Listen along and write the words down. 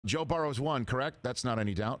Joe Burrow's won, correct? That's not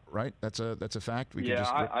any doubt, right? That's a fact. We can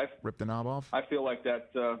just rip the knob off. I feel like that.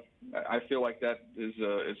 I feel like that is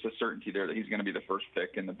a certainty there that he's going to be the first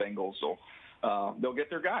pick, and the Bengals they'll get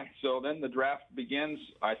their guy. So then the draft begins,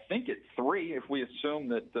 I think, at 3, if we assume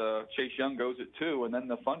that Chase Young goes at 2, and then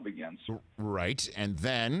the fun begins. Right. And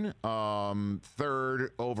then 3rd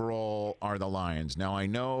overall are the Lions. Now, I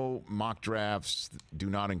know mock drafts do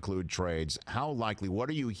not include trades. How likely, what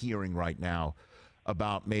are you hearing right now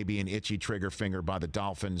about maybe an itchy trigger finger by the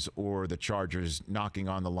Dolphins or the Chargers knocking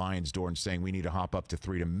on the Lions' door and saying we need to hop up to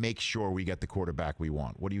 3 to make sure we get the quarterback we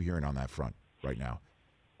want? What are you hearing on that front right now?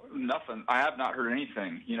 Nothing. I have not heard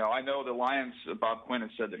anything. I know the Lions, Bob Quinn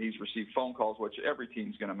has said that he's received phone calls, which every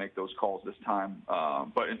team's going to make those calls this time.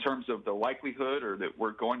 But in terms of the likelihood or that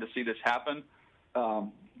we're going to see this happen,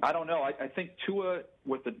 I don't know. I think Tua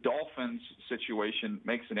with the Dolphins situation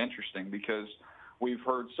makes it interesting because we've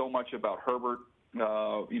heard so much about Herbert,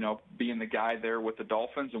 being the guy there with the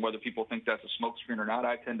Dolphins, and whether people think that's a smokescreen or not,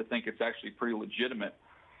 I tend to think it's actually pretty legitimate.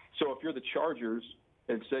 So if you're the Chargers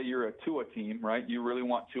and say you're a Tua team, right, you really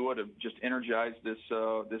want Tua to just energize this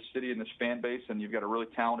city and this fan base, and you've got a really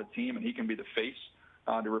talented team, and he can be the face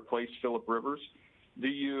to replace Phillip Rivers. Do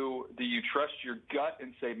you trust your gut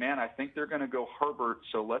and say, man, I think they're going to go Herbert,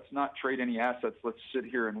 so let's not trade any assets. Let's sit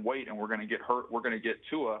here and wait, and we're going to get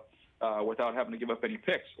Tua without having to give up any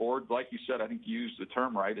picks? Or, like you said, I think you used the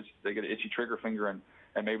term right, is they get an itchy trigger finger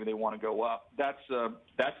and maybe they want to go up. That's the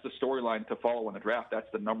storyline to follow in the draft. That's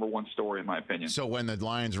the number one story, in my opinion. So when the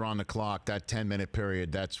Lions are on the clock, that 10-minute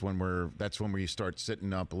period, that's when we start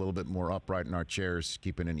sitting up a little bit more upright in our chairs,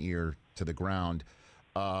 keeping an ear to the ground.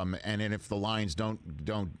 And then if the Lions don't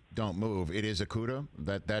move, it is a CUDA.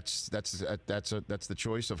 That's the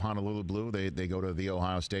choice of Honolulu Blue. They go to the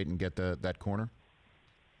Ohio State and get that corner.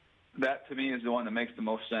 That, to me, is the one that makes the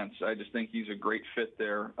most sense. I just think he's a great fit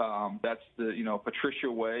there. That's the Patricia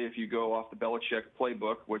way. If you go off the Belichick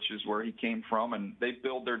playbook, which is where he came from, and they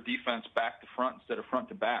build their defense back to front instead of front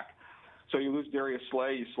to back. So you lose Darius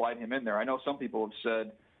Slay, you slide him in there. I know some people have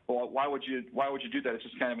said, well, why would you do that? It's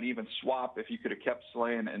just kind of an even swap if you could have kept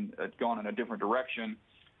Slay and gone in a different direction.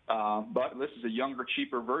 But this is a younger,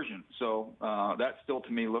 cheaper version. So that still,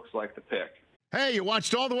 to me, looks like the pick. Hey, you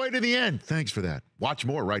watched all the way to the end. Thanks for that. Watch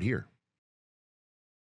more right here.